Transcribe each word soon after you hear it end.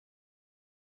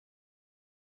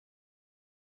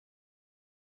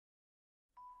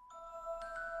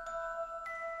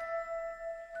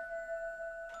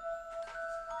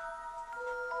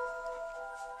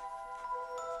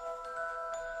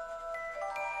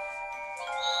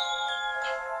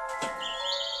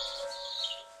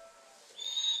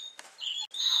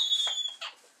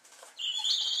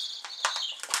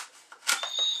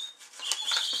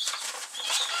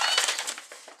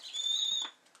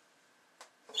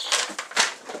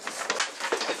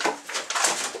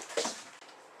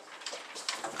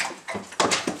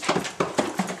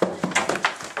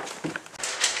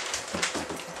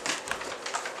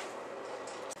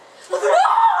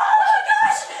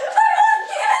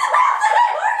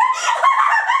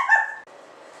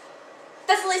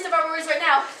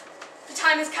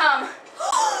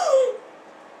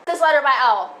This letter by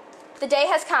Owl. The day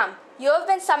has come. You have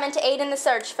been summoned to aid in the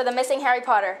search for the missing Harry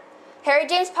Potter. Harry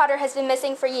James Potter has been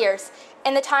missing for years,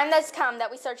 and the time has come that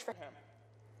we search for him.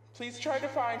 Please try to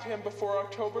find him before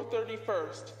October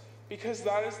 31st, because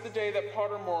that is the day that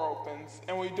Pottermore opens,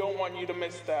 and we don't want you to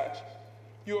miss that.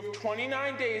 You have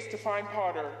 29 days to find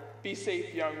Potter. Be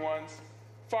safe, young ones.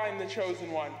 Find the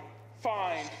chosen one.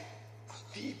 Find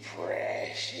the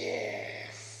precious.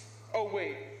 Oh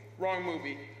wait, wrong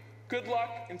movie. Good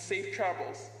luck and safe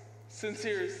travels.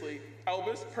 Sincerely,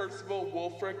 Albus Percival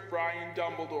Wulfric Brian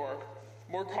Dumbledore,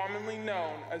 more commonly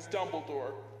known as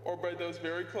Dumbledore, or by those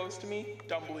very close to me,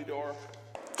 Dumbledore.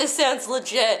 This sounds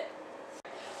legit.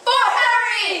 For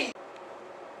Harry!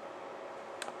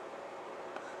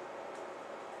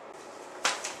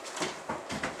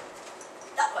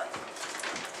 That way.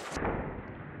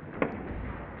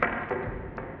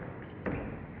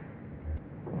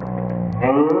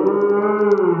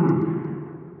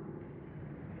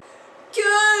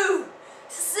 Go!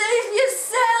 Save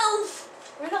yourself!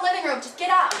 We're in the living room. Just get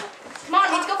up. Come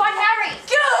on, we need to go find Harry.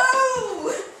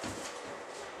 Go!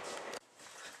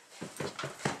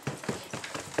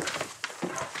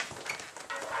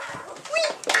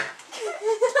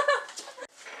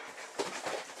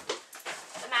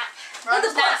 The map. Run the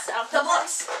bus! The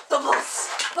bus! The bus!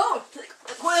 Oh!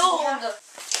 Hold! Yeah.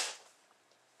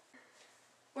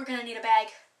 We're gonna need a bag.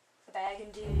 A bag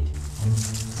indeed.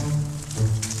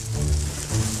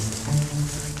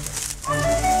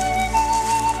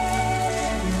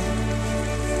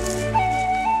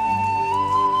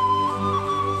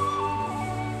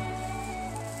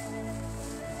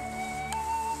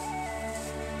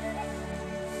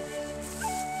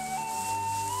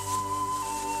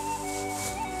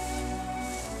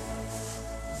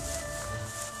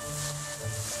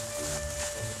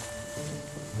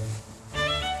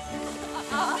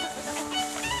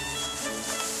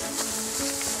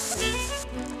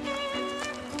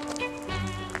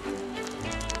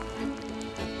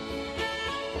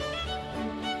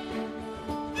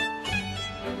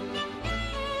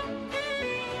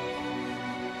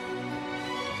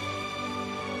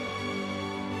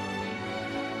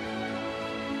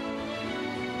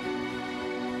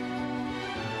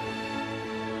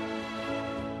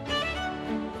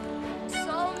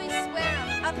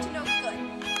 Up to no good.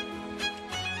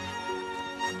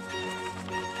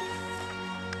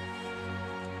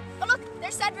 Oh look,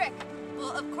 there's Cedric.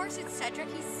 Well, of course it's Cedric.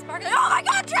 He's smarter than— Oh my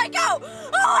God, Draco!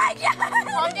 Oh my God!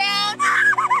 Calm down.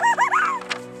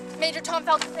 Major Tom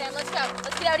Felton fan, let's go.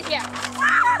 Let's get out of here.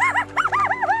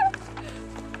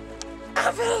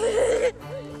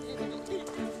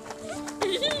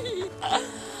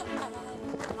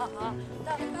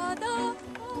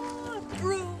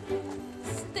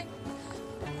 Broomstick,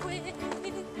 Quidditch,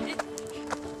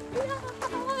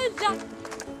 Tom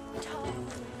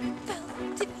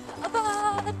Felton,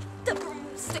 about the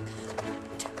broomstick,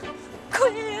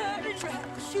 Quidditch,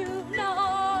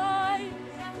 unite.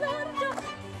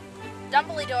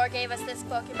 Dumbledore gave us this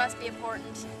book. It must be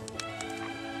important.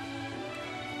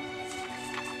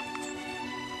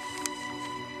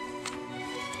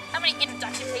 How many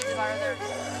introduction pages are there?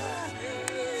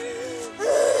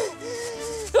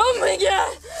 Oh my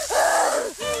God!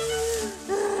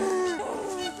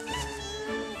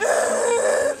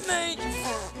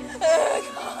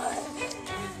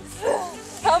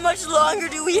 How much longer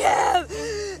do we have?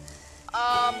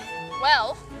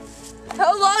 Well,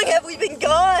 How long have we been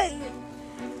gone?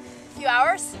 a few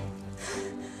hours.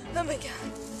 Oh my God.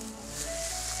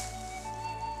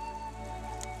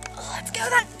 Let's go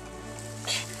then.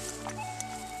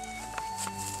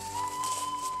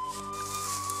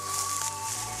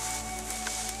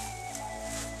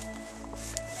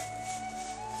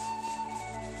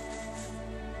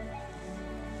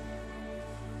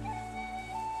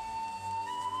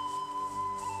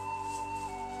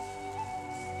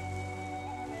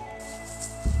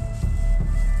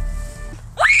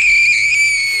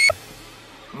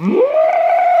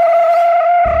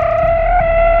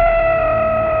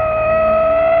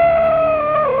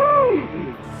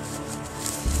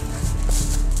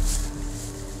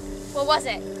 What was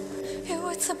it? It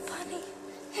was a bunny.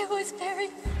 It was very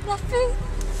fluffy.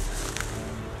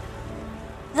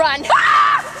 Run!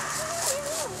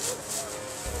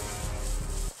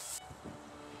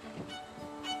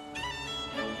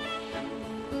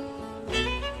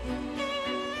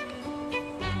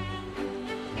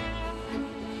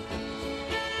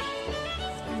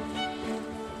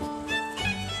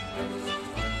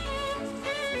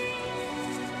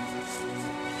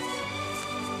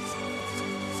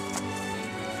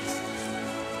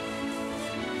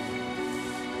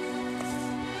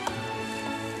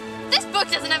 This book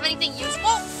doesn't have anything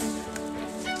useful.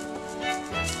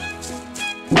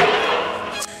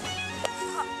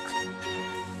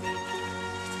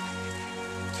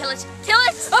 Kill it! Kill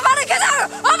it!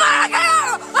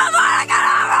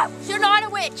 You're not a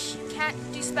witch. You can't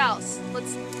do spells.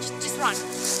 Let's just run.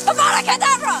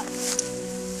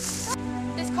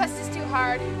 This quest is too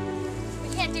hard. We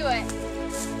can't do it.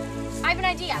 I have an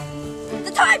idea.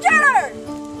 The time turner!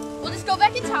 We'll just go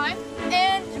back in time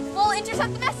and we'll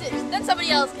intercept the message. Then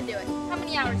somebody else can do it. How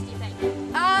many hours do you think?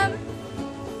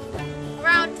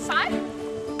 Around 5?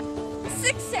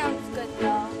 6 sounds good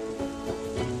though.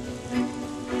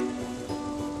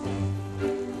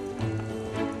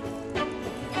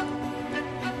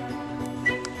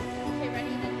 Okay,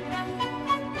 ready?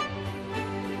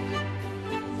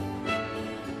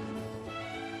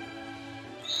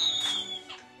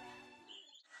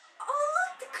 Oh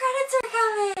look, the credits are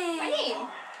coming! My name.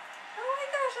 Oh my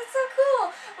gosh, that's so cool.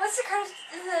 What's the credits,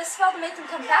 the spell to make them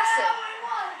come faster?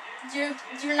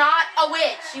 You're not a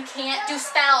witch. You can't do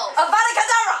spells. Avada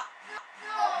Kedavra!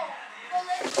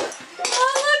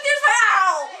 Oh look, there's my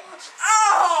ow!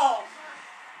 Oh!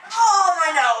 Oh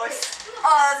my nose!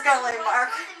 Oh, that's gonna leave a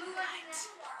mark.